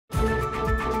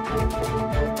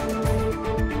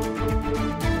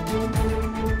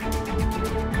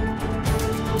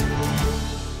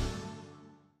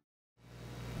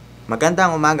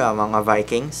Magandang umaga mga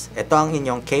Vikings, ito ang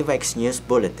inyong KVIKS News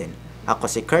Bulletin. Ako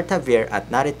si Kurt Javier at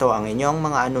narito ang inyong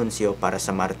mga anunsyo para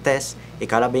sa Martes,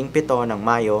 ika-17 ng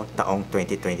Mayo, taong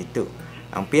 2022.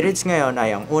 Ang periods ngayon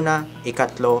ay ang una,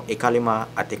 ikatlo,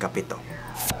 ikalima at ikapito.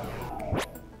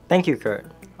 Thank you, Kurt.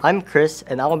 I'm Chris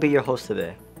and I will be your host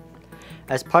today.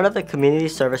 As part of the Community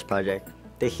Service Project,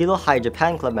 the HIDOE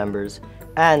Japan Club members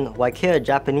and Waiakea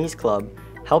Japanese Club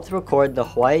helped record the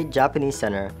Hawaii Japanese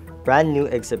Center brand new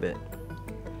exhibit.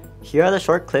 Here are the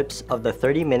short clips of the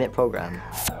 30-minute program.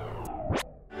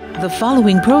 The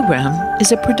following program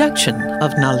is a production of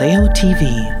Naleo TV.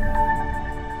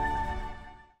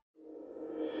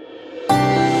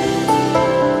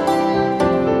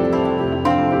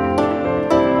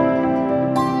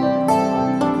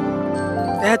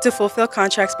 They had to fulfill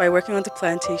contracts by working on the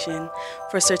plantation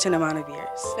for a certain amount of years.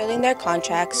 Filling their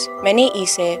contracts, many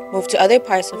Ise moved to other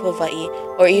parts of Hawaii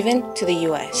or even to the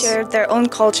U.S. Shared their own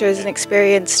cultures and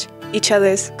experienced each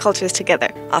other's cultures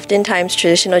together. Oftentimes,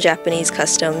 traditional Japanese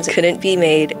customs couldn't be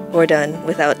made or done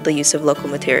without the use of local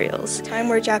materials. A time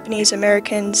where Japanese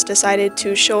Americans decided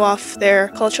to show off their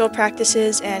cultural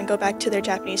practices and go back to their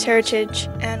Japanese heritage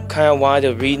and kind of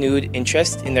wanted a renewed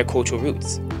interest in their cultural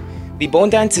roots. The bone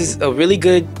dance is a really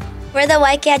good... We're the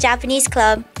Waiakea Japanese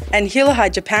Club and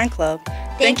HIDOE Japan Club.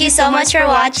 Thank you so much for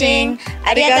watching.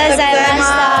 Arigatou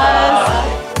gozaimashita.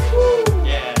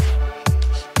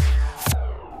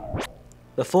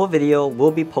 The full video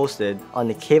will be posted on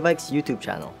the KVIKS YouTube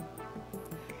channel.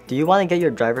 Do you want to get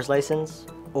your driver's license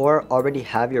or already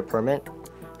have your permit?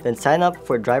 Then sign up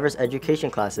for driver's education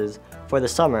classes for the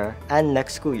summer and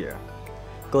next school year.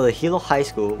 Go to Hilo High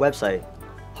School website,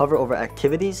 hover over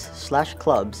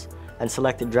Activities/Clubs, and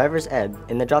select the Driver's Ed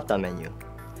in the drop-down menu.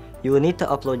 You will need to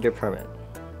upload your permit.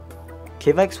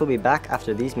 KVIKS will be back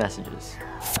after these messages.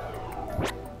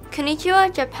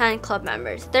 Konnichiwa Japan Club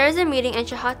members. There is a meeting in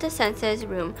Shihata Sensei's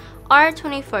room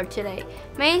R24 today,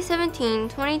 May 17,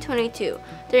 2022,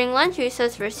 during lunch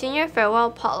recess for senior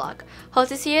farewell potluck. Hope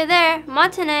to see you there.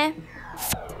 Matane!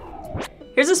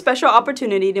 Here's a special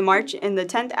opportunity to march in the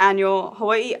 10th annual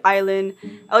Hawaii Island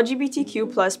LGBTQ+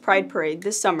 Pride Parade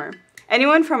this summer.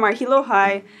 Anyone from our Hilo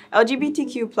High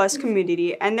LGBTQ+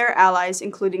 community and their allies,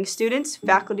 including students,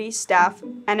 faculty, staff,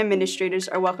 and administrators,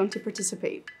 are welcome to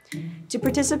participate. To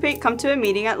participate, come to a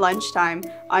meeting at lunchtime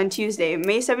on Tuesday,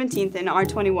 May 17th in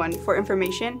R21 for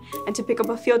information and to pick up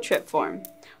a field trip form.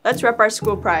 Let's rep our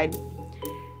school pride.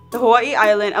 The Hawaii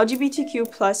Island LGBTQ+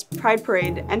 Pride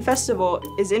Parade and Festival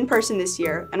is in person this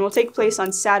year and will take place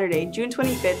on Saturday, June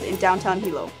 25th in downtown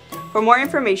Hilo. For more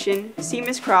information, see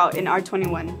Ms. Crow in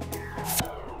R21.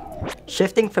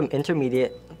 Shifting from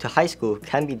intermediate to high school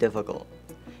can be difficult.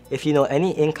 If you know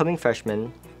any incoming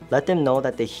freshmen, let them know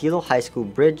that the Hilo High School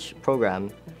Bridge program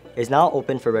is now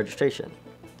open for registration.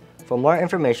 For more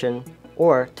information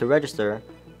or to register,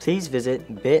 please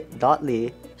visit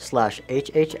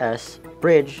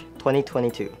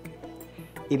bit.ly/HHSBridge2022.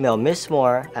 Email Ms.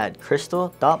 Moore at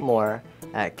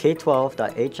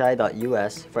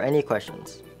crystal.moore@k12.hi.us for any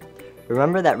questions.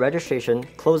 Remember that registration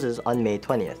closes on May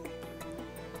 20th.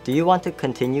 Do you want to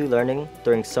continue learning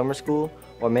during summer school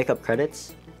or make up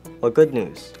credits? Well, good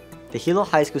news. The Hilo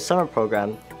High School Summer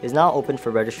Program is now open for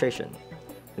registration.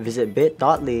 Visit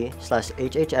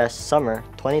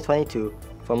bit.ly/HHSSummer2022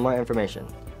 for more information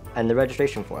and the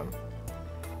registration form.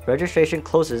 Registration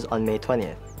closes on May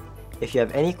 20th. If you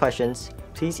have any questions,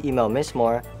 please email Ms.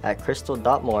 Moore at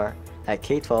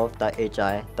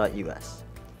crystal.moore@k12.hi.us.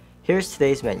 Here's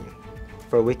today's menu.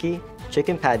 For wiki,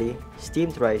 chicken patty,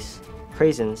 steamed rice,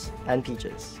 craisins, and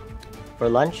peaches. For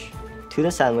lunch,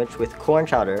 tuna sandwich with corn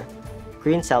chowder,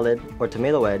 green salad or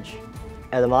tomato wedge,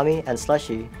 edamame and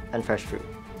slushy, and fresh fruit.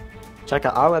 Check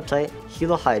out our website,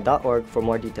 hilohigh.org for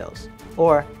more details,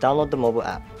 or download the mobile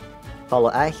app.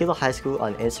 Follow at Hilo High School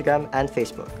on Instagram and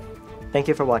Facebook. Thank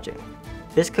you for watching.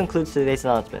 This concludes today's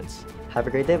announcements. Have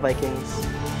a great day, Vikings!